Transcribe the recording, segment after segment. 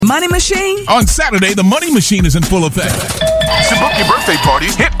money machine? On Saturday, the money machine is in full effect. To book your birthday party,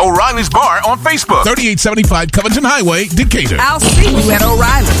 hit O'Reilly's Bar on Facebook. 3875 Covington Highway, Decatur. I'll see you at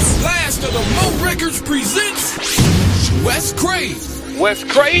O'Reilly's. Last of the Mo Records presents Wes Crave. Wes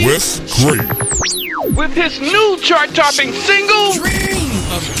Crave? Wes Crave. With his new chart-topping single, Dream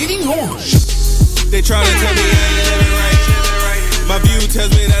of Getting Home. They try to tell me I ain't living right. My view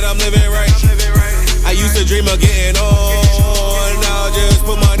tells me that I'm living right. I used to dream of getting on. Now I just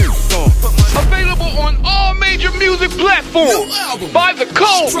put my on. available on all major music platforms. New album. By the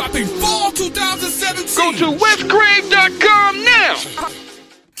code. Dropping fall 2017. Go to westcrave.com now.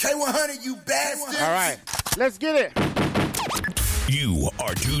 K100, you bastard. All right, let's get it. You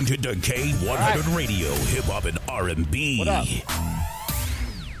are tuned to K100 Radio, hip hop and R&B. What up?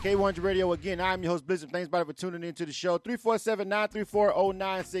 K100 Radio again. I'm your host, Blizzard. Thanks, everybody, for tuning in to the show.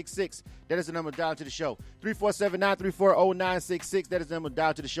 347-934-0966. That is the number dial to the show. 347-934-0966. That is the number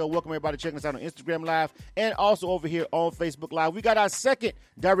dial to the show. Welcome, everybody, checking us out on Instagram Live and also over here on Facebook Live. We got our second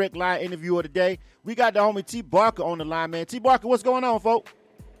direct line interview of the day. We got the homie T. Barker on the line, man. T. Barker, what's going on, folks?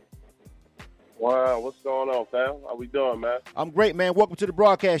 Wow, what's going on, fam? How we doing, man? I'm great, man. Welcome to the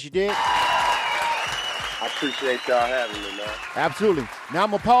broadcast, you did? I appreciate y'all having me, man. Absolutely. Now, I'm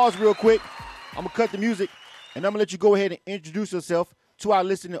going to pause real quick. I'm going to cut the music, and I'm going to let you go ahead and introduce yourself to our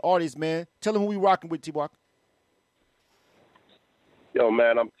listening audience, man. Tell them who we rocking with, T. Barker. Yo,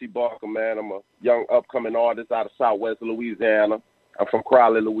 man, I'm T. Barker, man. I'm a young, upcoming artist out of Southwest Louisiana. I'm from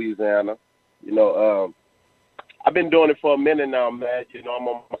Crowley, Louisiana. You know, I've been doing it for a minute now, man. You know, I'm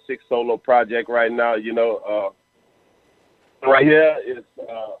on my sixth solo project right now. You know, right here is,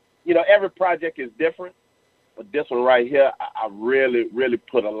 you know, every project is different. But this one right here, I really, really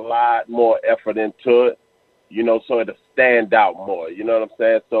put a lot more effort into it, you know, so it'll stand out more. You know what I'm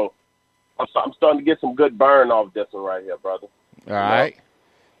saying? So I'm starting to get some good burn off this one right here, brother. All right.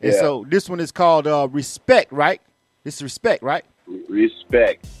 And so this one is called Respect, right? This is Respect, right?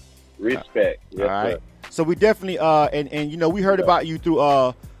 Respect. Yes, all right. sir. So we definitely, and you know, we heard about you through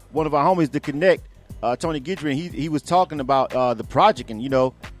one of our homies, The Connect, Tony Gidry, and he was talking about the project, and, you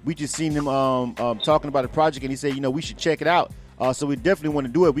know, we just seen him talking about the project, and he said, you know, we should check it out. So we definitely want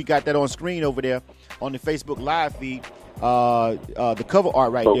to do it. We got that on screen over there on the Facebook Live feed, the cover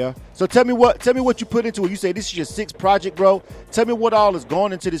art right there. So tell me what you put into it. You say this is your sixth project, bro. Tell me what all is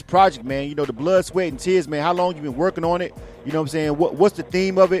going into this project, man. You know, the blood, sweat, and tears, man. How long you been working on it? You know what I'm saying? What's the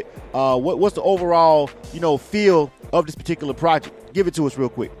theme of it? What's the overall, you know, feel of this particular project? Give it to us real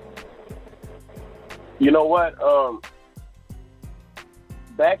quick. You know what?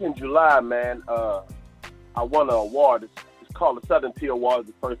 Back in July, man, I won an award. It's called the Southern Tier Awards,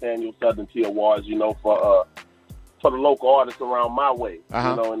 the first annual Southern Tier Awards, you know, for the local artists around my way,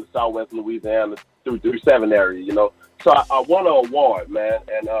 you know, in the Southwest Louisiana, 337 area, you know. So I won an award, man,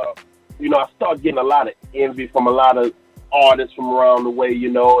 and, you know, I started getting a lot of envy from a lot of artists from around the way, you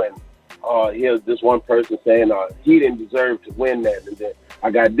know, and here's this one person saying he didn't deserve to win that, and then I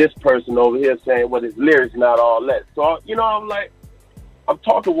got this person over here saying, well, his lyrics not all that. So, you know, I'm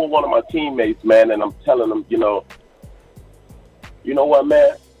talking with one of my teammates, man, and I'm telling them, you know what,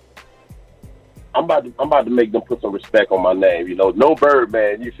 man? I'm about to make them put some respect on my name, you know. No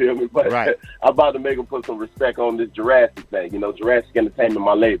Birdman, you feel me? But right. I'm about to make them put some respect on this Jurassic thing, you know, Jurassic Entertainment,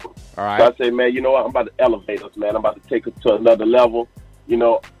 my label. All right. So I say, man, you know what? I'm about to elevate us, man. I'm about to take us to another level, you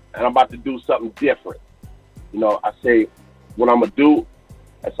know, and I'm about to do something different. You know, I say what I'm going to do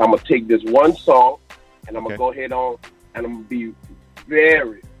is I'm going to take this one song and I'm going to go ahead on and I'm going to be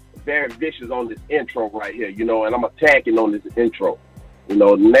very, very vicious on this intro right here, you know, and I'm attacking on this intro. You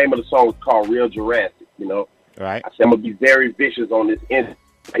know, the name of the song is called Real Jurassic, you know. All right. I said I'm going to be very vicious on this intro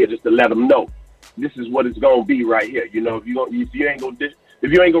right here just to let them know this is what it's going to be right here. You know, if you ain't going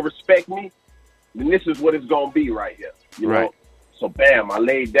to respect me, then this is what it's going to be right here, you know. So, bam, I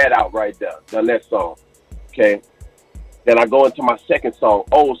laid that out right there, done that song, okay. Then I go into my second song,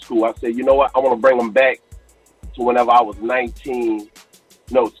 Old School. I say, you know what, I want to bring them back to whenever I was 19.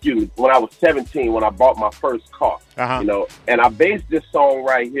 No, excuse me, when I was 17, when I bought my first car, you know, and I based this song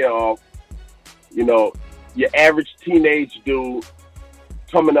right here off, you know, your average teenage dude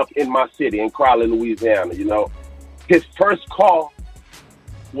coming up in my city in Crowley, Louisiana, you know. His first car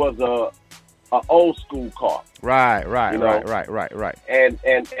was a old school car. Right. You know? Right. And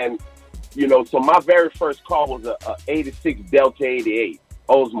you know, so my very first car was a 86 Delta 88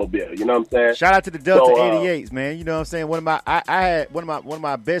 Oldsmobile. You know what I'm saying? Shout out to the Delta 88s, man. You know what I'm saying? I had one of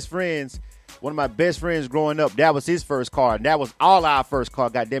my best friends one of my best friends growing up, that was his first car, and that was all our first car,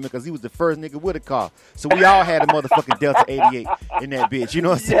 goddamn it, because he was the first nigga with a car. So we all had a motherfucking Delta 88 in that bitch. You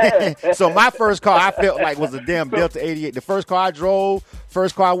know what I'm saying? So my first car, I felt like was a damn Delta 88. The first car I drove,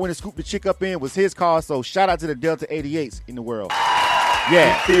 first car I went and scooped the chick up in was his car. So shout out to the Delta 88s in the world.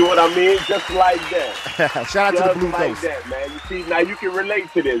 Yeah. You see what I mean? Just like that. Shout out to the Blue like Coast. that, man. You see, now you can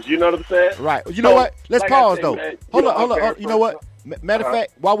relate to this. You know what I'm saying? Right. You know what? Let's like pause said, though. Man, Hold on. You know what? Matter of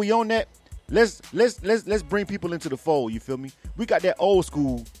fact, while we on that, let's bring people into the fold. You feel me? We got that old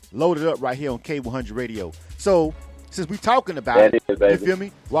school loaded up right here on K100 Radio. So since we talking about it, you feel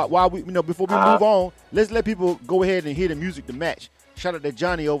me? While we, before we move on, let's let people go ahead and hear the music to match. Shout out to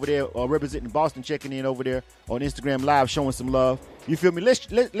Johnny over there, representing Boston, checking in over there on Instagram Live, showing some love. You feel me?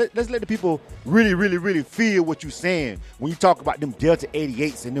 Let's let the people really, really, really feel what you're saying when you talk about them Delta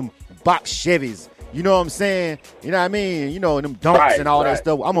 88s and them box Chevys. You know what I'm saying? You know what I mean? You know, and them donks and all that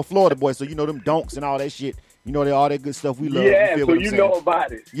stuff. I'm a Florida boy, so you know them donks and all that shit. You know, all that good stuff we love. Yeah, you so you know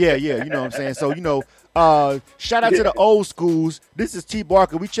about it. Yeah, you know what I'm saying? So, shout out to the old schools. This is T.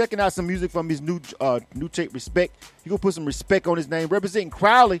 Barker. We checking out some music from his new tape, Respect. You gonna put some respect on his name. Representing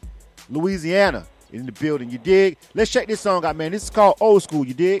Crowley, Louisiana in the building. You dig? Let's check this song out, man. This is called Old School.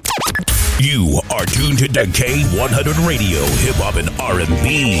 You dig? You are tuned to K100 Radio, Hip Hop and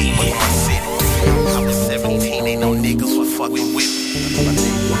R&B. I was 17, ain't no niggas was fucking with me. My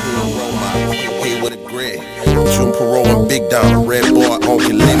nigga, hey with a grid. June Parole and Big Don, Red Boy, Uncle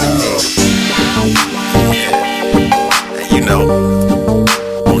Lemonade. Yeah, and you know,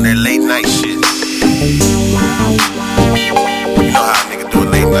 on that late night shit. You know how a nigga do it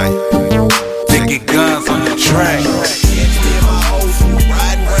late night. They get guns on the track. Catch me in my old school,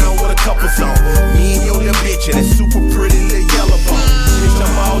 riding around with a couple songs. Me and your little bitch and that super pretty little yellow bone. Bitch,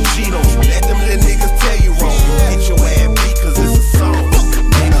 I'm all G, don't you let them little niggas tell you wrong. Hit your ass beat cause it's a song.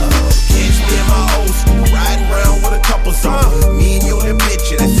 Nigga, catch me in my old school, riding around with a couple songs. Me and your little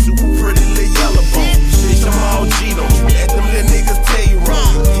bitch and that super pretty little yellow bone. Bitch, I'm all G, don't you let them little niggas tell you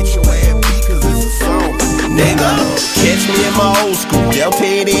wrong. Hit your ass beat cause it's a song. Nigga, catch me in my old school, Delta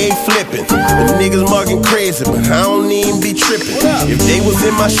 88 flipping. The niggas mugging crazy, but I don't even be tripping. If they was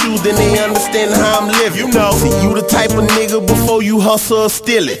in my shoes, then they understand how I'm living. You know, see, you the type of nigga before you hustle or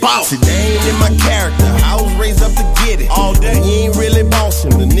steal it. See, they ain't in my character, I was raised up to get it. All day, you ain't really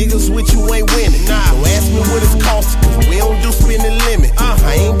bossing, the niggas with you ain't winning. Don't ask me what it's costing, cause we don't do spending limit. I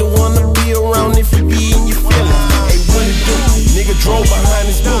ain't the one to be around if you be in your feelings. Hey, what it do? Nigga drove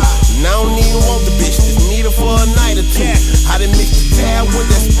behind his boots, and I don't even want the bitch, just need her for a night or two. I done mixed the tab with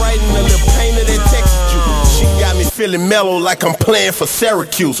that Sprite and a little painter that texted you. She got me feeling mellow like I'm playing for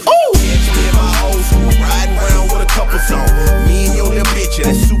Syracuse. Ooh! Catch me in my old school, riding around with a couple songs. Me and your little bitch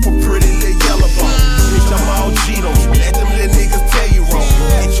and that super pretty little yellow bone. Bitch, I'm all G, don't you let them little niggas tell you wrong.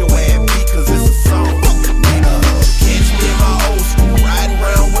 Hit your ass beat cause it's a song. Nigga, catch me in my old school, riding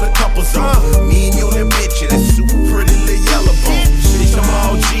around with a couple songs. Me and your little bitch and that super pretty little yellow bone. Bitch, I'm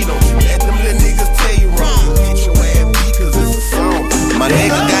all G, don't you let them little niggas tell you wrong. Hit your ass beat cause it's a song. My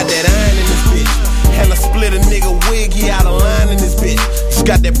nigga got that iron in this bitch. And I split a nigga wig, he out of line in this bitch. He's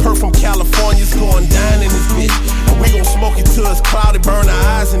got that perf from California, it's going down in this bitch. And we gon' smoke it till it's cloudy, burn our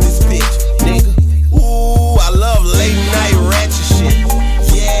eyes in this bitch, nigga. Ooh, I love late night ratchet shit.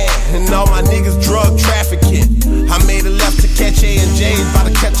 Yeah, and all my niggas drug trafficking. I made a left to catch A&J, about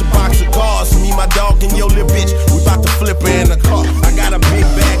to catch a box of cars. Me, my dog, and your little bitch, we about to flip her in the car. I got a big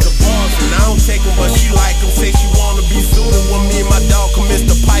bag of bars, and I don't take them, but she like them. Say she wanna be suited when me and my dog commence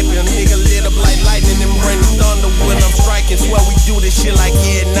the piping. A nigga lit up like lightning and bring the thunder when I'm striking. Swear we do this shit like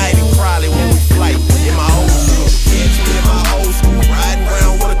every night and Crowley when we flight. In my old school, catch me in my old school, riding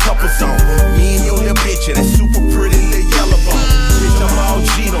around with a couple songs. Me and your little bitch and that super pretty little yellow bone. Bitch, I'm all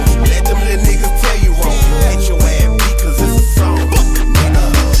G, don't you let them little niggas tell you wrong. Hit your ass beat cause it's a song. Nigga,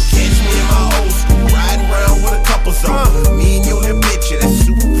 catch me in my old school, riding around with a couple songs. Me and your little bitch and that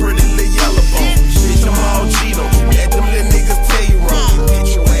super pretty little yellow bone. Bitch, I'm all G, don't you let them little niggas tell you wrong. Hit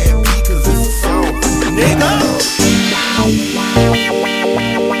your ass beat cause it's a song. Nigga.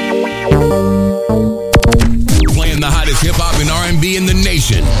 Playing the hottest hip-hop and R&B in the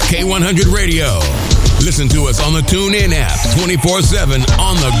nation. K100 Radio. Listen to us on the TuneIn app 24/7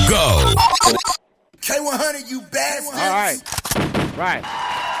 on the go. K100, you bastards. All right.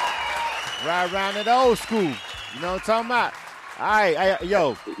 Right around that old school. You know what I'm talking about? All right,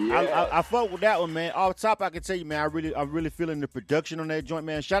 I fuck with that one, man. Off top, I can tell you, man, I'm really feeling the production on that joint,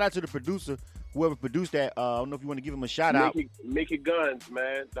 man. Shout out to the producer, whoever produced that. I don't know if you want to give him a shout out. Mickey Guns,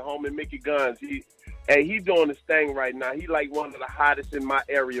 man, the homie Mickey Guns. He's doing his thing right now. He like one of the hottest in my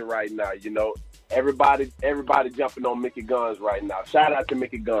area right now. You know, everybody jumping on Mickey Guns right now. Shout out to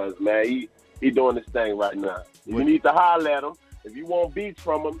Mickey Guns, man. He doing this thing right now. If you need to holler at him, if you want beats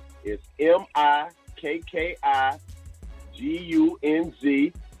from him, it's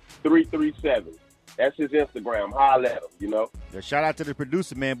MIKKIGUNZ337. That's his Instagram. Holler at him, you know. Yeah, shout out to the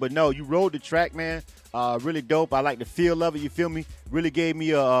producer, man. But no, you rode the track, man. Really dope. I like the feel of it. You feel me? Really gave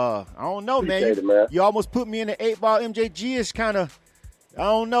me I don't know, man. You almost put me in the 8-ball MJG-ish kind of. I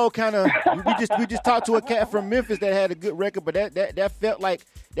don't know, kind of. we just talked to a cat from Memphis that had a good record, but that felt like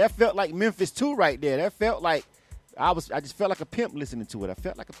Memphis too, right there. That felt like I just felt like a pimp listening to it. I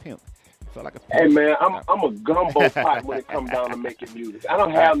felt like a pimp. Hey man, I'm a gumbo pot when it comes down to making music. I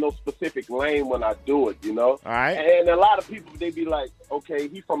don't have no specific lane when I do it, you know. All right. And a lot of people, they be like, okay,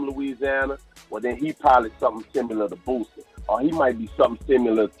 he from Louisiana, well then he probably something similar to Boosie, or he might be something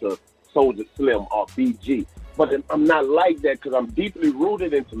similar to Soulja Slim or BG. But I'm not like that because I'm deeply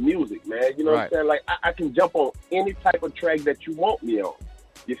rooted into music, man. You know what I'm saying? Like I can jump on any type of track that you want me on.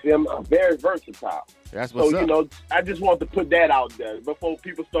 You feel me? I'm very versatile. That's what's up. You know, I just want to put that out there before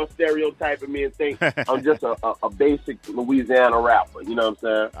people start stereotyping me and think I'm just a basic Louisiana rapper. You know what I'm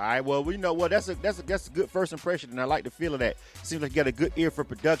saying? All right. Well, we know. Well, that's a good first impression, and I like the feel of that. Seems like you got a good ear for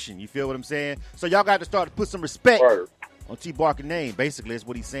production. You feel what I'm saying? So y'all got to start to put some respect on T. Barker's name. Basically, that's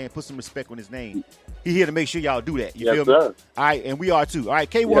what he's saying. Put some respect on his name. He here to make sure y'all do that. You feel me? All right, and we are too. All right,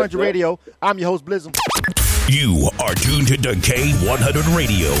 K100 Radio. I'm your host, Blizzum. You are tuned to K100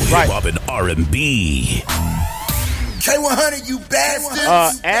 Radio, hip hop and R&B. K100, you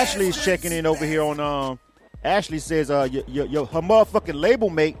bastards. Ashley's checking in over here on. Ashley says, her motherfucking label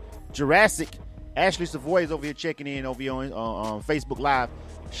mate, Jurassic. Ashley Savoy is over here checking in over here on Facebook Live.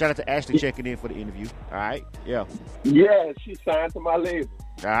 Shout out to Ashley checking in for the interview. All right, yeah. Yeah, she signed to my label.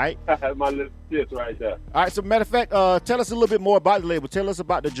 All right. I have my little sis right there. All right, so matter of fact, tell us a little bit more about the label. Tell us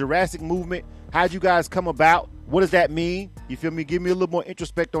about the Jurassic movement. How'd you guys come about? What does that mean? You feel me? Give me a little more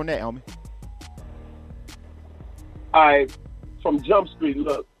introspect on that, homie. From Jump Street,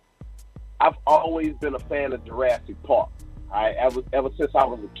 look, I've always been a fan of Jurassic Park. Ever since I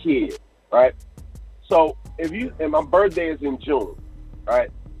was a kid, right? So and my birthday is in June, right?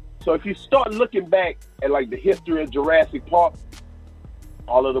 So if you start looking back at like the history of Jurassic Park,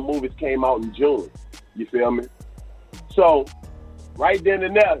 all of the movies came out in June. You feel me? So right then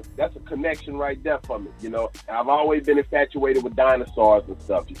and there, that's a connection right there for me. You know, I've always been infatuated with dinosaurs and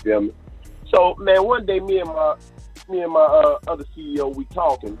stuff. You feel me? So man, one day me and my other CEO, we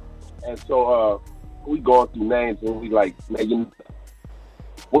talking, and so we going through names, and we like, man,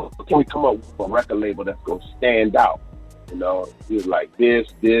 what can we come up with a record label that's gonna stand out? You know, he was like this,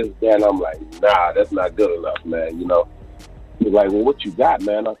 that. I'm like, nah, that's not good enough, man. You know, he was like, well, what you got,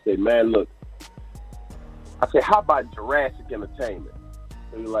 man? I said, man, look. I said, how about Jurassic Entertainment?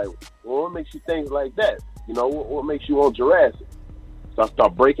 So he was like, well, what makes you think like that? You know, what makes you want Jurassic? So I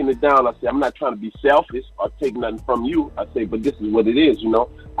start breaking it down. I say, I'm not trying to be selfish or take nothing from you. I say, but this is what it is, you know.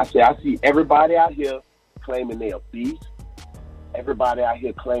 I say, I see everybody out here claiming they're a beast. Everybody out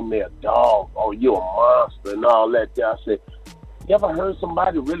here claiming they're a dog or you're a monster and all that. I say, you ever heard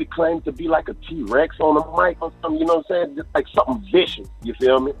somebody really claim to be like a T-Rex on a mic or something? You know what I'm saying? Just like something vicious. You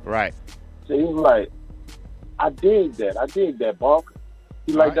feel me? Right. So he was like, I dig that, Barker.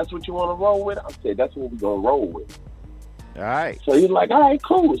 He's like, that's what you want to roll with? I said, that's what we're going to roll with. All right. So he's like, all right,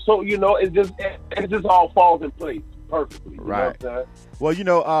 cool. So, you know, it just all falls in place perfectly. You right. know what I'm saying? Well, you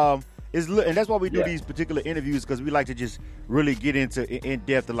know, and that's why we do these particular interviews, because we like to just really get into in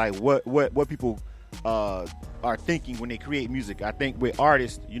depth of like what people are thinking when they create music. I think with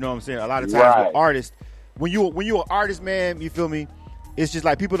artists, you know what I'm saying? A lot of times with artists, when you're an artist, man, you feel me? It's just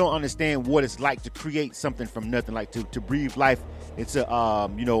like people don't understand what it's like to create something from nothing, like to breathe life into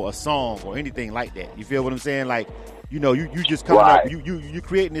you know, a song or anything like that. You feel what I'm saying? Like, you know, you just coming up, you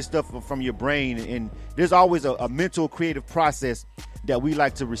creating this stuff from your brain, and there's always a mental creative process that we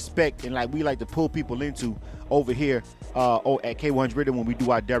like to respect and like we like to pull people into over here at K100 Radio when we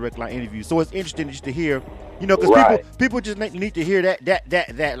do our direct line interviews. So it's interesting just to hear, you know, because people just need to hear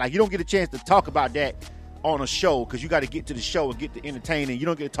that like you don't get a chance to talk about that on a show, because you got to get to the show and get to entertaining. You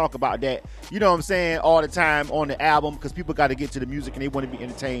don't get to talk about that, you know what I'm saying, all the time on the album, because people got to get to the music and they want to be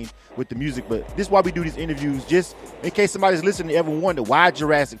entertained with the music. But this is why we do these interviews, just in case somebody's listening to ever wonder why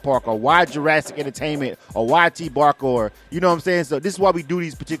Jurassic Park or why Jurassic Entertainment or why T. Barker, or, you know what I'm saying. So this is why we do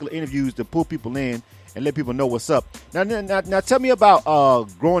these particular interviews, to pull people in and let people know what's up. Now tell me about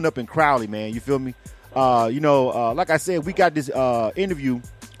growing up in Crowley, man. You feel me? You know, like I said, we got this interview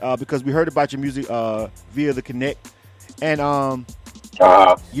because we heard about your music via the Connect, and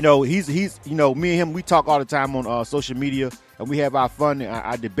you know, he's you know, me and him, we talk all the time on social media, and we have our fun and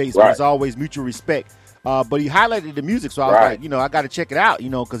our debates. But it's always mutual respect But he highlighted the music, so I was like, you know, I got to check it out, you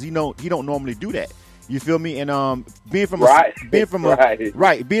know, because he don't normally do that. You feel me? And being from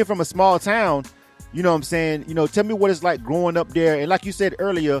a small town, you know what I'm saying? You know, tell me what it's like growing up there. And like you said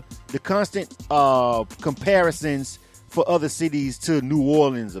earlier, the constant comparisons for other cities to New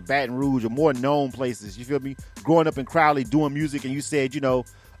Orleans or Baton Rouge or more known places. You feel me? Growing up in Crowley doing music, and you said, you know,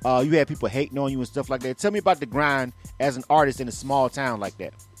 you had people hating on you and stuff like that. Tell me about the grind as an artist in a small town like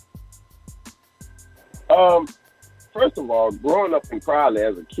that. First of all, growing up in Crowley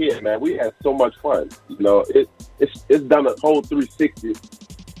as a kid, man, we had so much fun. You know, it's done a whole 360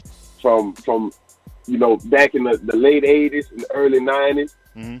 from you know, back in the late 80s and the early 90s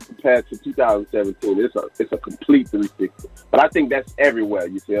compared to 2017. It's a complete 360. But I think that's everywhere,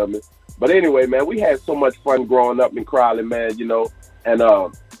 you feel me? But anyway, man, we had so much fun growing up in Crowley, man, you know. And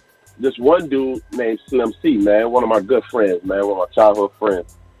this one dude named Slim C, man, one of my good friends, man, one of my childhood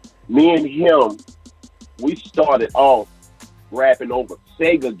friends. Me and him, we started off rapping over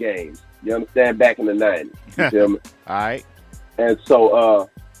Sega games, you understand, back in the 90s. You feel me? All right. And so,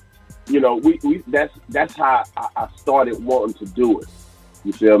 you know, that's how I started wanting to do it.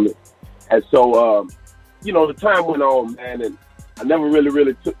 You feel me? And so, you know, the time went on, man, and I never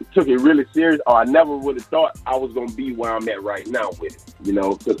really took it really serious, or I never would have thought I was going to be where I'm at right now with it, you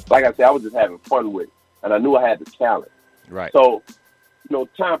know, because like I said, I was just having fun with it, and I knew I had the talent. Right. So, you know,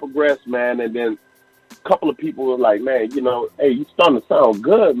 time progressed, man, and then a couple of people were like, man, you know, hey, you starting to sound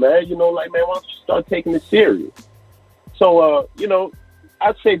good, man. You know, like, man, why don't you start taking it serious? So, you know,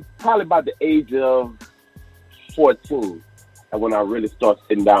 I'd say probably about the age of 14, and when I really started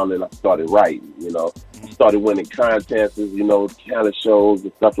sitting down and I started writing, you know, started winning contests, you know, talent shows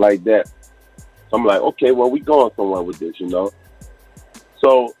and stuff like that. So I'm like, okay, well, we going somewhere with this, you know.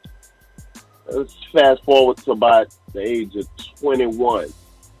 So let's fast forward to about the age of 21.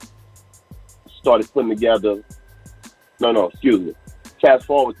 Started putting together, fast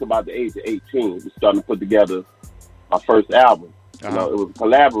forward to about the age of 18. We started to put together my first album. You know, it was a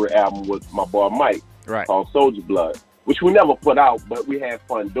collaborative album with my boy Mike called Soldier Blood, which we never put out, but we had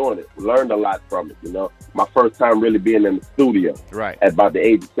fun doing it. We learned a lot from it, you know. My first time really being in the studio at about the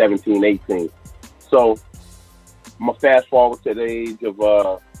age of 17, 18. So I'm going to fast forward to the age of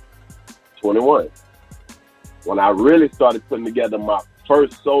 21, when I really started putting together my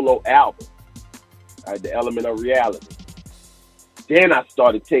first solo album, The Element of Reality. Then I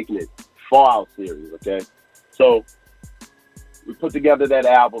started taking it far out serious, okay? So we put together that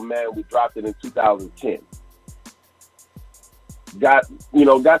album, man. We dropped it in 2010. Got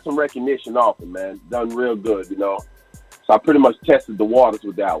some recognition off it, man. Done real good, you know. So I pretty much tested the waters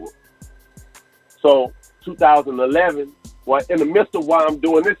with that one. So 2011, well, in the midst of while I'm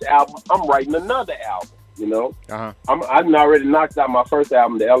doing this album, I'm writing another album, you know. I've already knocked out my first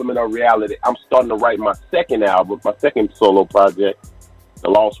album, The Element of Reality. I'm starting to write my second album, my second solo project,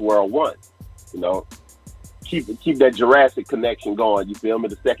 The Lost World 1, you know. Keep that Jurassic connection going. You feel me?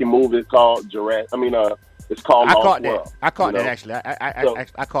 The second movie is called Jurassic. It's called Lost World. I caught that actually.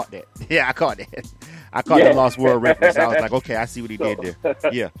 I caught that. Yeah, I caught that. I caught the Lost World reference. I was like, okay, I see what he did there.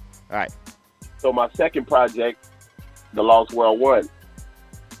 Yeah. All right. So my second project, The Lost World 1,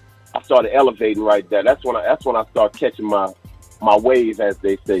 I started elevating right there. That's when I start catching my wave, as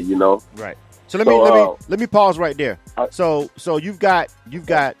they say. You know. Right. So let me pause right there. So you've got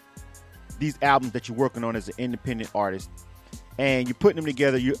these albums that you're working on as an independent artist, and you're putting them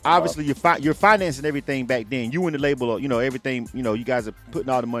together. You obviously you're financing everything back then. You and the label, you know, everything. You know, you guys are putting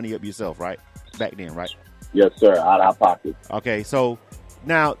all the money up yourself, right? Back then, right? Yes, sir. Out of our pocket. Okay, so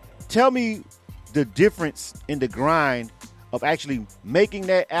now tell me the difference in the grind of actually making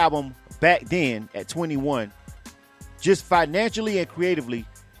that album back then at 21, just financially and creatively,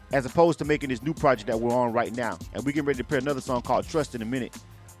 as opposed to making this new project that we're on right now. And we're getting ready to play another song called Trust in a minute.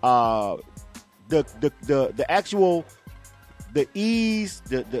 The actual, the ease,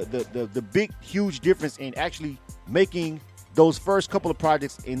 the big, huge difference in actually making those first couple of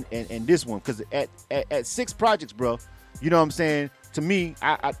projects and this one. Because at 6 projects, bro, you know what I'm saying? To me,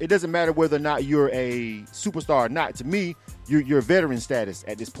 it doesn't matter whether or not you're a superstar or not. To me, you're veteran status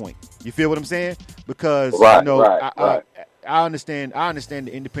at this point. You feel what I'm saying? Because I understand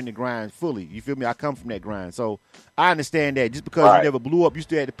the independent grind fully. You feel me? I come from that grind. So I understand that just because you never blew up, you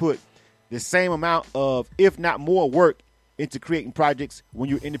still had to put the same amount of, if not more, work into creating projects when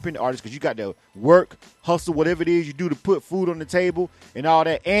you're an independent artist, because you got to work, hustle, whatever it is you do to put food on the table and all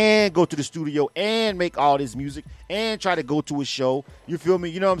that, and go to the studio and make all this music and try to go to a show. You feel me?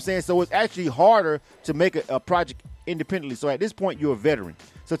 You know what I'm saying? So it's actually harder to make a project independently. So at this point, you're a veteran.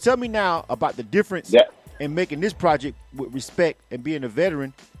 So tell me now about the difference in making this project with respect and being a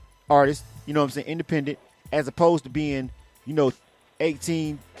veteran artist you know what I'm saying, independent, as opposed to being,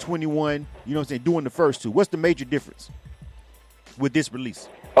 18, 21, you know what I'm saying, doing the first two? What's the major difference with this release?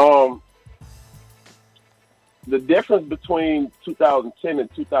 The difference between 2010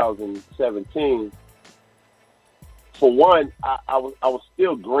 and 2017, for one, I was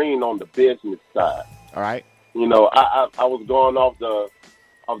still green on the business side. All right. I was going off the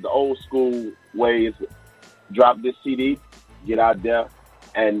old school ways. Drop this CD, get out there,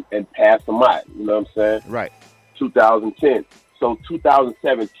 and pass them out. You know what I'm saying? Right. 2010. So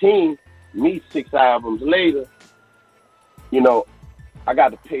 2017, me 6 albums later, I got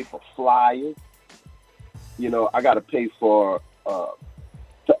to pay for flyers. I got to pay for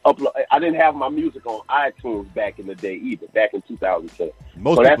to upload. I didn't have my music on iTunes back in the day either, back in 2010.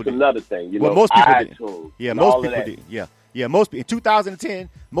 So that's another thing. Most people iTunes. Didn't. Yeah, most people didn't. Yeah, most in 2010,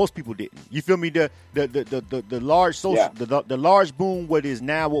 most people didn't. You feel me? The large social, the large boom, what is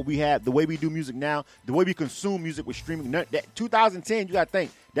now, what we have, the way we do music now, the way we consume music with streaming. That 2010, you got to think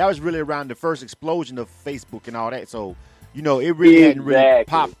that was really around the first explosion of Facebook and all that. So. It really hadn't really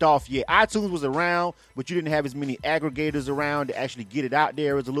popped off yet. iTunes was around, but you didn't have as many aggregators around to actually get it out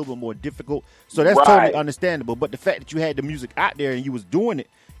there. It was a little bit more difficult. So that's totally understandable. But the fact that you had the music out there and you was doing it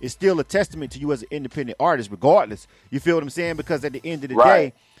is still a testament to you as an independent artist, regardless. You feel what I'm saying? Because at the end of the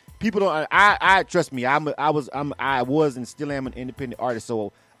day, people don't. I trust me. I was and still am an independent artist.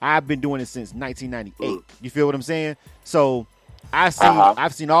 So I've been doing it since 1998. You feel what I'm saying? So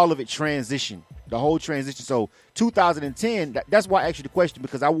I've seen all of it transition. The whole transition. So 2010, that's why I asked you the question,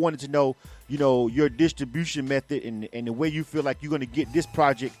 because I wanted to know, your distribution method and the way you feel like you're going to get this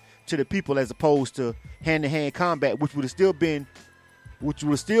project to the people, as opposed to hand-to-hand combat, which would have still been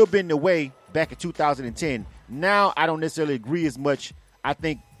the way back in 2010. Now I don't necessarily agree as much. I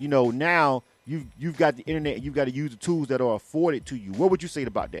think, now you've got the internet and you've got to use the tools that are afforded to you. What would you say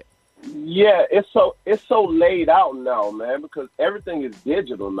about that? Yeah, it's so laid out now, man, because everything is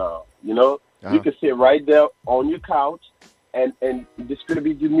digital now, You can sit right there on your couch and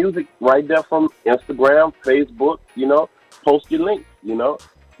distribute your music right there from Instagram, Facebook, post your links,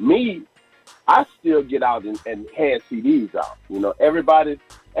 Me, I still get out and hand CDs out,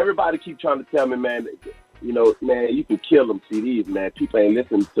 Everybody keep trying to tell me, man, man, you can kill them CDs, man. People ain't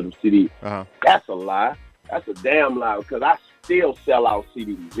listening to them CDs. That's a lie. That's a damn lie, because I still sell out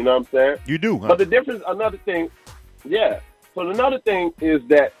CDs, you know what I'm saying? You do, huh? But the difference, another thing is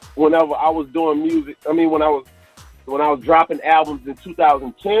that whenever I was doing music, when I was dropping albums in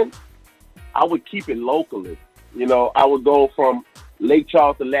 2010, I would keep it locally. I would go from Lake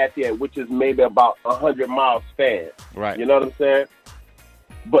Charles to Lafayette, which is maybe about 100 miles span. Right. You know what I'm saying?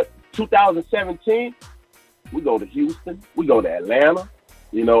 But 2017, we go to Houston, we go to Atlanta.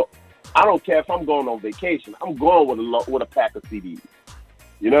 I don't care if I'm going on vacation. I'm going with a pack of CDs.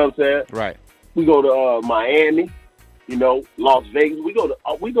 You know what I'm saying? Right. We go to Miami. Las Vegas. We go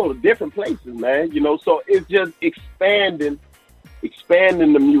to different places, man. So it's just expanding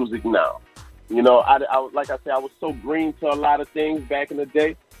the music now. I like I said, I was so green to a lot of things back in the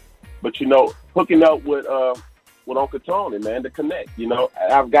day, but hooking up with Uncle Tony, man, to connect.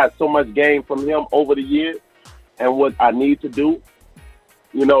 I've got so much game from him over the years, and what I need to do.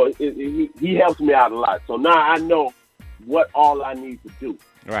 He helps me out a lot. So now I know what all I need to do.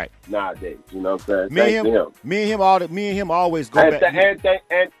 Right. Nowadays, you know what I'm saying? Me and him always go back.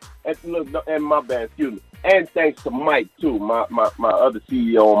 And my bad, excuse me. And thanks to Mike too, my other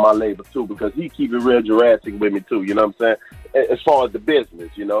CEO on my label too, because he keep it real Jurassic with me too. You know what I'm saying? As far as the business,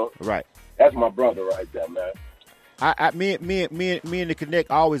 Right. That's my brother right there, man. Me and the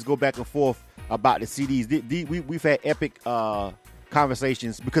Connect always go back and forth about the CDs. We've had epic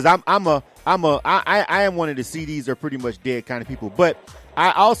conversations, because I am one of the CDs are pretty much dead kind of people, but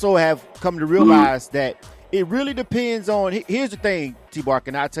I also have come to realize that it really depends on. Here's the thing, T-Bark,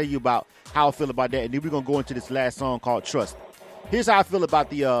 and I'll tell you about how I feel about that, and then we're gonna go into this last song called Trust. Here's how I feel about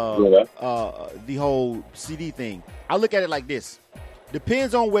the whole CD thing. I look at it like this: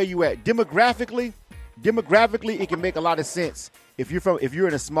 depends on where you at demographically. It can make a lot of sense if you're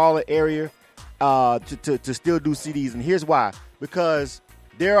in a smaller area to still do CDs, and here's why: because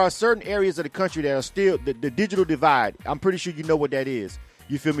there are certain areas of the country that are still the digital divide. I'm pretty sure you know what that is.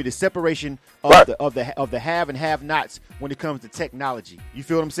 You feel me? The separation of the have and have-nots when it comes to technology. You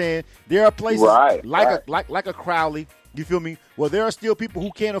feel what I'm saying? There are places like a Crowley. You feel me? Well, there are still people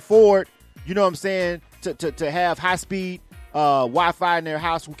who can't afford, you know what I'm saying, to have high-speed Wi-Fi in their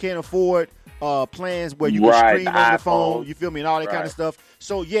house, who can't afford plans where you can stream on your phone, you feel me, and all that kind of stuff.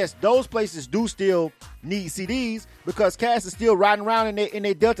 So yes, those places do still need CDs because cats are still riding around in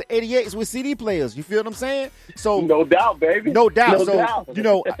their Delta 88s with CD players. You feel what I'm saying? So no doubt, baby. No doubt. No so doubt. you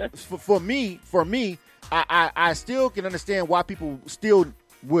know, for me, I still can understand why people still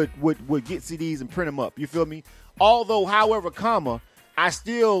would get CDs and print them up. You feel me? Although, however, I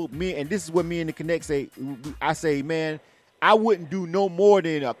still and this is what me and the Connect say. I say, man, I wouldn't do no more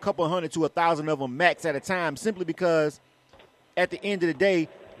than a couple hundred to 1,000 of them max at a time, simply because at the end of the day,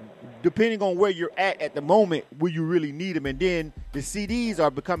 depending on where you're at the moment, will you really need them? And then the CDs are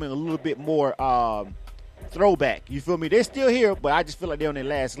becoming a little bit more throwback. You feel me? They're still here, but I just feel like they're on their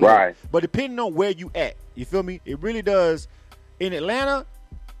last leg. Right. But depending on where you at, you feel me? It really does. In Atlanta,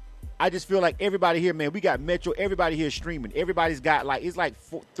 I just feel like everybody here, man, we got Metro. Everybody here is streaming. Everybody's got it's like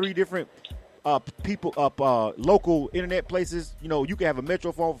 3 different people up local internet places. You know, you can have a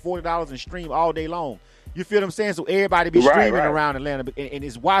Metro phone for $40 and stream all day long. You feel what I'm saying? So everybody be streaming around Atlanta, and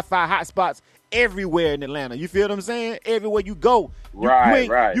it's Wi-Fi hotspots everywhere in Atlanta. You feel what I'm saying? Everywhere you go,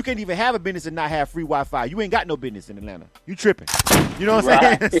 you can't even have a business and not have free Wi-Fi. You ain't got no business in Atlanta. You tripping? You know what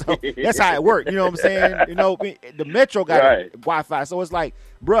I'm saying? So that's how it works. You know what I'm saying? You know, the Metro got Wi-Fi, so it's like,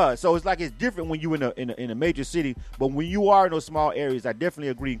 bruh. So it's like it's different when you in a major city, but when you are in those small areas, I definitely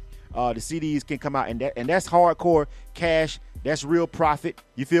agree. The CDs can come out, and that's hardcore cash. That's real profit.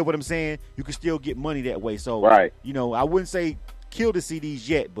 You feel what I'm saying? You can still get money that way. So, you know, I wouldn't say kill the CDs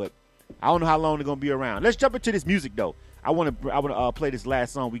yet, but I don't know how long they're gonna be around. Let's jump into this music though. I want to play this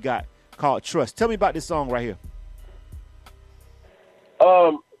last song we got called Trust. Tell me about this song right here.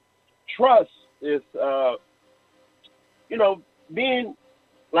 Trust is, you know, being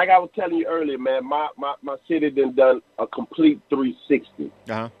like I was telling you earlier, man. My city done a complete 360.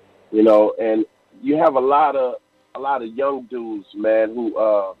 You know, and you have a lot of young dudes, man,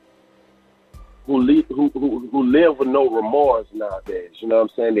 who live with no remorse nowadays. You know what I'm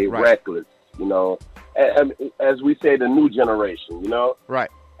saying? They reckless. You know, and as we say, the new generation. You know,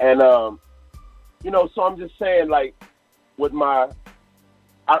 And you know, so I'm just saying, like, with my,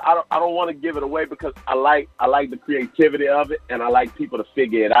 I don't want to give it away because I like the creativity of it, and I like people to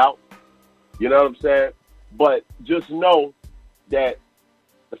figure it out. You know what I'm saying? But just know that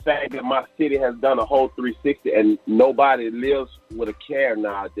the fact that my city has done a whole 360 and nobody lives with a care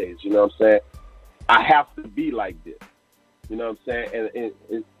nowadays, you know what I'm saying? I have to be like this. You know what I'm saying?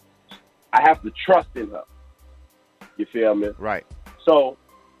 And I have to trust in her. You feel me? Right. So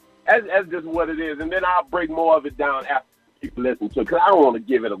that's just what it is. And then I'll break more of it down after people listen to it because I don't want to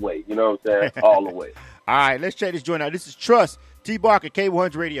give it away. You know what I'm saying? All the way. All right, let's check this joint out. This is Trust, T. Barker,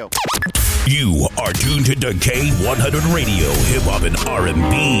 K100 Radio. You are tuned to K100 Radio, hip hop and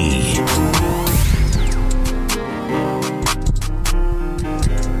R&B.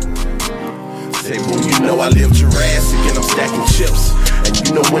 Say, boo, you know I live Jurassic and I'm stacking chips. And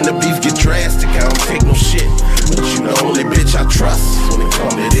you know when the beef get drastic, I don't take no shit. But you the only bitch I trust when it come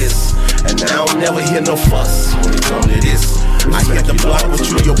to this. And I don't never hear no fuss when it come to this. I hit the block with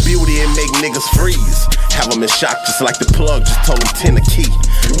you, your beauty, and make niggas freeze. Have them in shock just like the plug just told them 10 a key.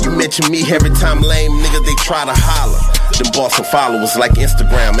 You mention me every time lame niggas, they try to holler. Them boss some followers like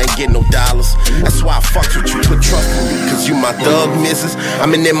Instagram, ain't getting no dollars. That's why I fucked with you, put trust in me, cause you my thug missus.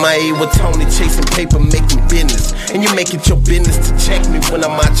 I'm in MIA with Tony, chasing paper, making business. And you make it your business to check me when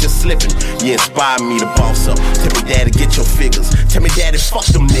I'm out here slipping. You inspire me to boss up. Tell me daddy, get your figures. Tell me daddy, fuck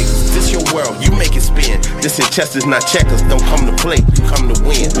them niggas. This your world, you make it spin. This in chess is not checkers, don't come to play, you come to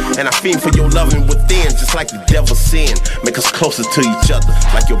win. And I fiend for your loving within, just like the devil sin. Make us closer to each other,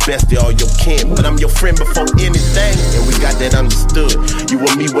 like your bestie or your kin. But I'm your friend before anything, and we got that understood. You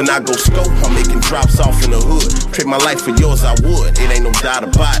and me when I go scope, I'm making drops off in the hood. Trade my life for yours, I would, it ain't no doubt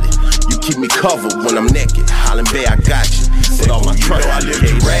about it. You keep me covered when I'm naked, Holland Bay, I got you. With all my trust, I live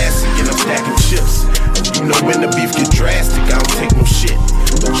Jurassic and I'm stacking chips. And you know when the beef get drastic, I don't take no shit.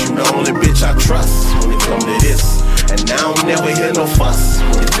 But you the only bitch I trust when it come to this. And now I'm never hear no fuss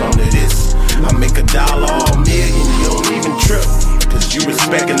when it come to this. I make $1 or $1 million, you don't even trip. Cause you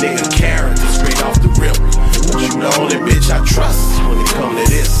respect a nigga character straight off the rip. But you the only bitch I trust when it come to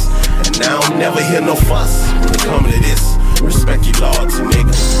this. And now I'm never hear no fuss when it come to this. Respect your loyalty, nigga.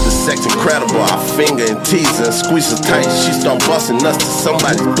 The sex incredible, I finger and tease and squeeze her tight. She start busting us till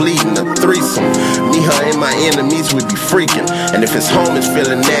somebody's bleeding. A threesome. Me, her, and my enemies would be freaking. And if his homies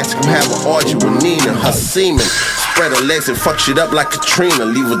feeling nasty, we have an orgy with Nina, her semen. spread her legs and fuck shit up like Katrina.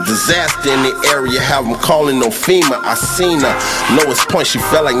 Leave a disaster in the area, have them calling on FEMA. I seen her, lowest point, she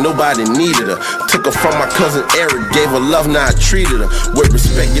felt like nobody needed her. Took her from my cousin Eric, gave her love, now I treated her with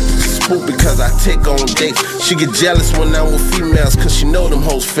respect. Get the spook because I take on dates. She get jealous when I'm with females cause she know them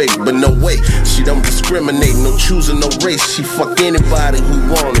hoes fake. But no way, she don't discriminate, no choosing, no race. She fuck anybody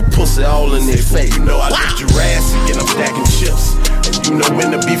who want it, pussy all in their face. You know I lift Jurassic and I'm stacking chips. And you know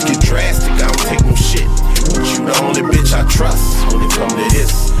when the beef get drastic, I don't take no shit. But you the only bitch I trust when it come to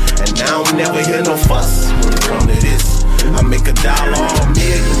this. And now I'm never hear no fuss when it come to this. I make $1 or $1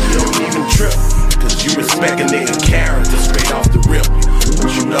 million, you don't even trip. Cause you respect a nigga character straight off the rip.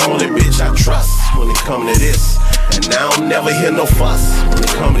 But you the only bitch I trust when it come to this. And now I'm never hear no fuss when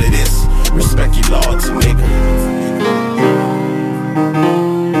it come to this. Respect your loyalty, nigga.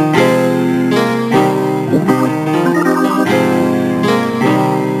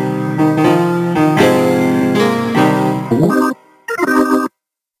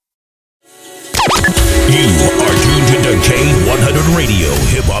 K100 Radio,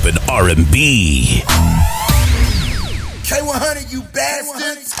 hip hop and R&B. K100, you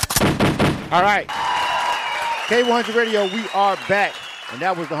bastards! All right, K100 Radio, we are back, and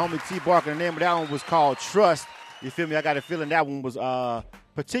that was the homie T Barker. The name of that one was called Trust. You feel me? I got a feeling that one was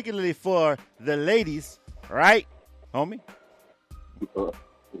particularly for the ladies, right, homie?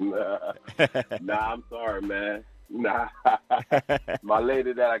 Nah, I'm sorry, man. Nah, my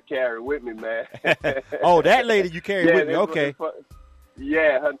lady that I carry with me, man. Oh, that lady you carry with me, okay.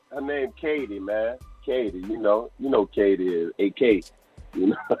 Yeah, her name Katie, man. Katie, you know Katie is AK. You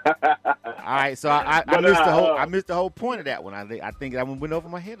know. All right, so I missed the whole point of that one. I think that one went over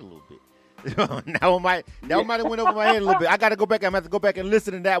my head a little bit. that one might have went over my head a little bit. I got to go back. I'm gonna have to go back and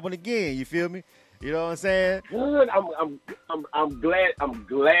listen to that one again. You feel me? You know what I'm saying? Good. I'm glad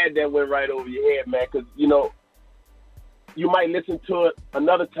that went right over your head, man. Because you might listen to it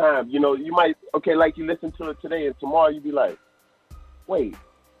another time. You might, like you listen to it today and tomorrow you be like, wait,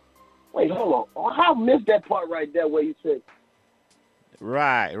 hold on. How I missed that part right there where you said,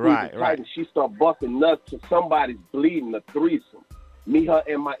 Right. And she start busting nuts to somebody's bleeding, a threesome. Me, her,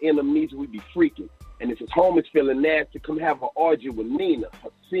 and my enemies, we be freaking. And if his home is feeling nasty, come have an orgy with Nina,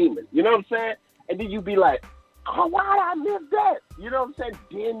 her semen. You know what I'm saying? And then you be like, oh, why did I miss that? You know what I'm saying?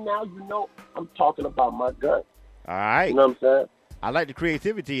 Then now you know I'm talking about my gun. All right. You know what I'm saying? I like the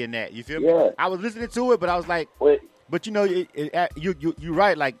creativity in that. You feel me? Yeah. I was listening to it, but I was like, but you're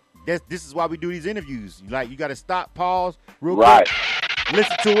right. Like this is why we do these interviews. Like you got to stop, pause, real quick,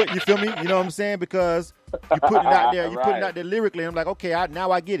 listen to it. You feel me? You know what I'm saying? Because you're putting it out there. You're putting it out there lyrically. And I'm like, okay,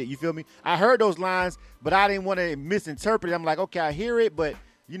 now I get it. You feel me? I heard those lines, but I didn't want to misinterpret it. I'm like, okay, I hear it, but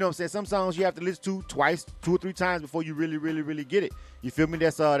you know what I'm saying? Some songs you have to listen to twice, 2 or 3 times before you really, really, really get it. You feel me?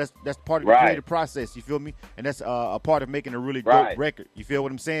 That's part of the creative process. You feel me? And that's a part of making a really good record. You feel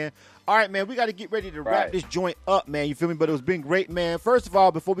what I'm saying? All right, man, we got to get ready to wrap this joint up, man. You feel me? But it was been great, man. First of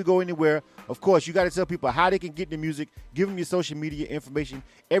all, before we go anywhere, of course, you got to tell people how they can get the music, give them your social media information,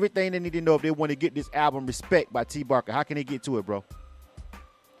 everything they need to know if they want to get this album, Respect by T Barker. How can they get to it, bro?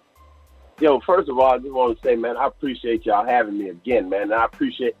 Yo, first of all, I just want to say, man, I appreciate y'all having me again, man. And I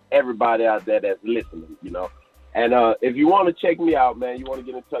appreciate everybody out there that's listening, And if you want to check me out, man, you want to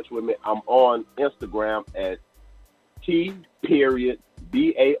get in touch with me, I'm on Instagram at T.Barker,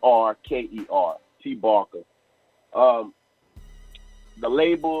 T Barker. The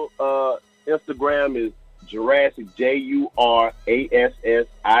label Instagram is Jurassic,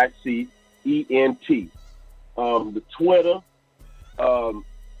 JURASSICENT. The Twitter,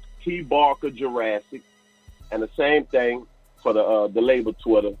 T Barker Jurassic, and the same thing for the label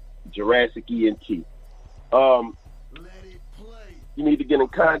Twitter, Jurassic ENT. You need to get in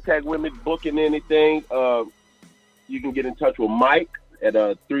contact with me, booking anything. You can get in touch with Mike at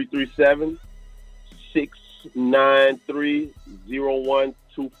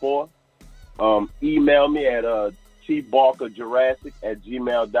 337-693-0124. Email me at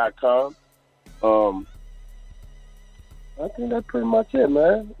tbarkerjurassic@gmail.com. I think that's pretty much it,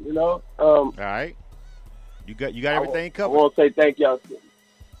 man. All right. You got everything covered. I want to say thank y'all.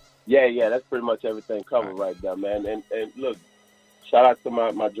 Yeah, that's pretty much everything covered right there, man. And look, shout out to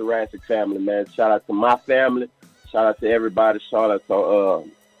my Jurassic family, man. Shout out to my family. Shout out to everybody. Shout out to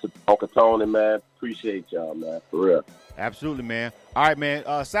Uncle Tony, man. Appreciate y'all, man. For real. Absolutely, man. All right, man.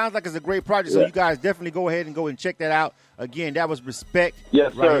 Sounds like it's a great project, so you guys definitely go ahead and check that out. Again, that was Respect.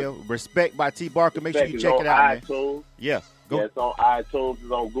 Yes, right sir. Here. Respect by T Barker. Make sure you check it out, iTunes. man. Yeah. It's on iTunes.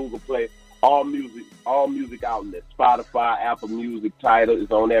 It's on Google Play. All music outlets. Spotify, Apple Music, Tidal.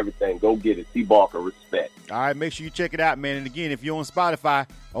 It's on everything. Go get it. T Barker, Respect. All right, make sure you check it out, man. And again, if you're on Spotify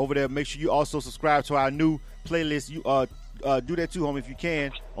over there, make sure you also subscribe to our new playlist. You do that too, homie, if you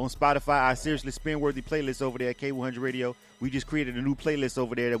can, on Spotify. Our Seriously Spin-worthy playlist over there at K100 Radio. We just created a new playlist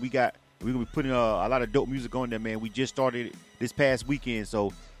over there that we're going to be putting a lot of dope music on there, man. We just started it this past weekend,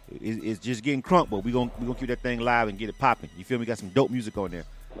 so it's just getting crunk, but we're gonna keep that thing live and get it popping. You feel me? Got some dope music on there.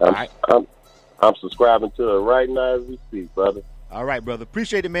 All right. I'm subscribing to it right now as we speak, brother. All right, brother.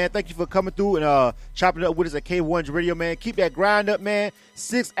 Appreciate it, man. Thank you for coming through and chopping it up with us at K100 Radio, man. Keep that grind up, man.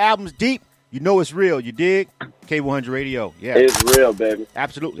 6 albums deep. You know it's real. You dig? K100 Radio. Yeah. It's real, baby.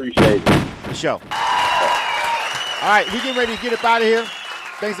 Absolutely. Appreciate it. For sure. All right, we getting ready to get up out of here.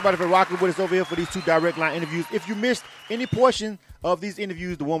 Thanks, everybody, for rocking with us over here for these 2 direct line interviews. If you missed any portion of these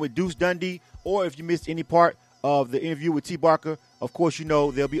interviews, the one with Deuce Dundee, or if you missed any part of the interview with T. Barker, of course, you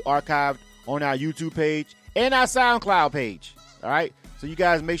know they'll be archived on our YouTube page and our SoundCloud page. All right? So you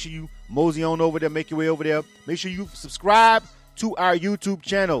guys make sure you mosey on over there, make your way over there. Make sure you subscribe to our YouTube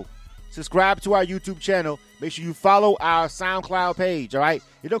channel. Subscribe to our YouTube channel. Make sure you follow our SoundCloud page, all right?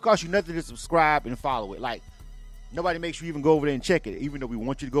 It don't cost you nothing to subscribe and follow it. Like, nobody makes you even go over there and check it, even though we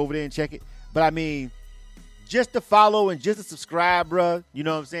want you to go over there and check it. But, I mean, just to follow and just to subscribe, bruh, you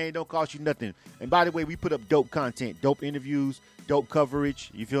know what I'm saying? It don't cost you nothing. And, by the way, we put up dope content, dope interviews, dope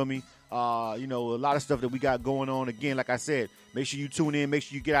coverage, you feel me? You know, a lot of stuff that we got going on. Again, like I said, make sure you tune in. Make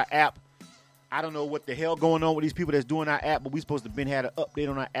sure you get our app. I don't know what the hell going on with these people that's doing our app, but we supposed to have had an update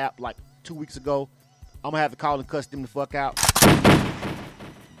on our app like 2 weeks ago. I'm going to have to call and cuss them the fuck out.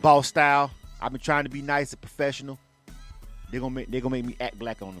 Boss style. I've been trying to be nice and professional. They're gonna make me act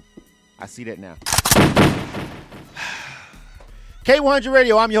black on them. I see that now. K100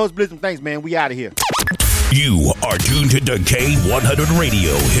 Radio. I'm your host, Blizzum. Thanks, man. We out of here. You are tuned to K100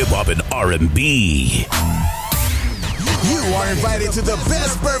 Radio, hip hop and R&B. You are invited to the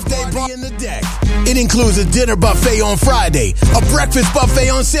best birthday party in the deck. It includes a dinner buffet on Friday, a breakfast buffet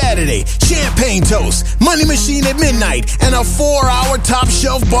on Saturday, champagne toast, money machine at midnight, and a 4-hour top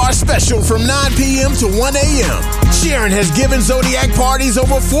shelf bar special from 9 p.m. to 1 a.m. Sharon has given Zodiac parties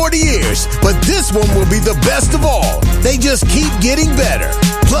over 40 years, but this one will be the best of all. They just keep getting better.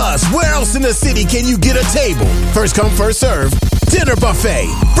 Plus, where else in the city can you get a table? First come, first serve. Dinner buffet,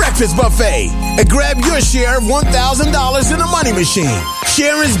 breakfast buffet, and grab your share of $1,000 in a money machine.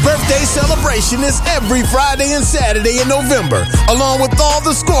 Sharon's birthday celebration is every Friday and Saturday in November, along with all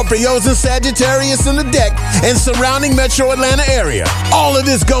the Scorpios and Sagittarius in the deck and surrounding Metro Atlanta area. All of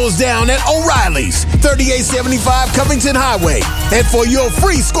this goes down at O'Reilly's, 3875 Covington Highway. And for your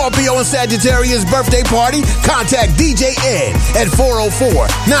free Scorpio and Sagittarius birthday party, contact DJ Ed at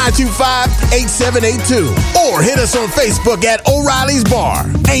 404-925-8782 or hit us on Facebook at O'Reilly's Bar.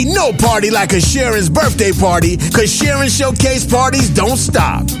 Ain't no party like a Sharon's birthday party, cause Sharon Showcase parties don't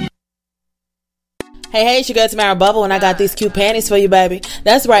stop. Hey, it's your girl Tamara Bubble, and I got these cute panties for you, baby.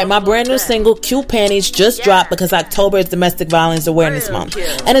 That's right, my brand new single, Cute Panties, just dropped because October is Domestic Violence Awareness Month.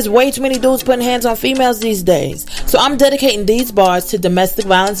 And there's way too many dudes putting hands on females these days. So I'm dedicating these bars to domestic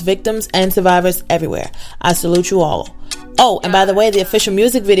violence victims and survivors everywhere. I salute you all. Oh, and by the way, the official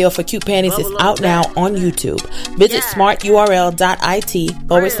music video for Cute Panties is out now on YouTube. Visit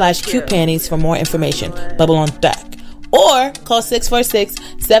smarturl.it/Cute Panties for more information. Bubble on deck. Or call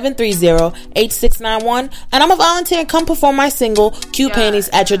 646-730-8691 and I'm a volunteer and come perform my single, Cute Panties,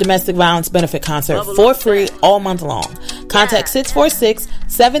 at your domestic violence benefit concert for free all month long. Contact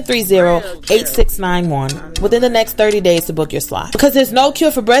 646-730-8691 within the next 30 days to book your slot. Because there's no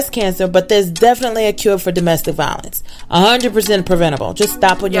cure for breast cancer, but there's definitely a cure for domestic violence. 100% preventable. Just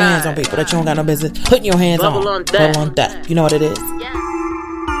stop putting your hands on people that you don't got no business putting your hands on. Bubble on deck. You know what it is.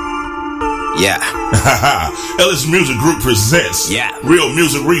 Yeah. Ellis Music Group presents Real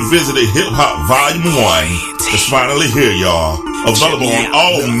Music Revisited Hip Hop Volume 1. It's finally here, y'all. Available on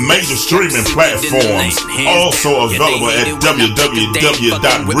all major streaming platforms. Also available at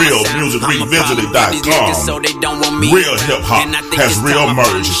www.realmusicrevisited.com. Real Hip Hop has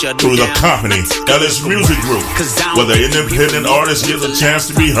re-emerged through the company Ellis Music Group, where the independent artist gets a chance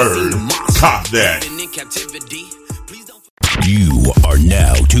to be heard. Cop that. You are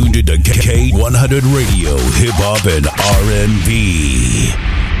now tuned into K100 Radio, hip hop and R&B.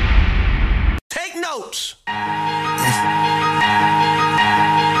 Take notes.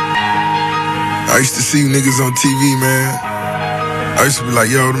 I used to see niggas on TV, man. I used to be like,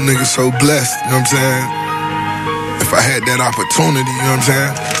 yo, them niggas so blessed, you know what I'm saying? If I had that opportunity, you know what I'm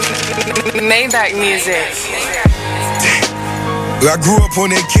saying? Maybach music. I grew up on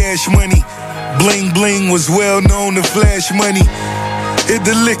that cash money. Bling bling was well known to flash money. Hit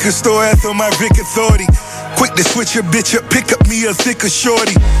the liquor store after my Vic Authority. Quick to switch your bitch up, pick up me a thicker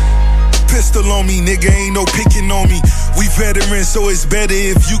shorty. Pistol on me, nigga, ain't no picking on me. We veterans, so it's better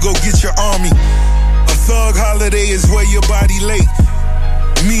if you go get your army. A thug holiday is where your body late.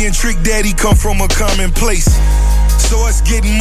 Me and Trick Daddy come from a common place. So us getting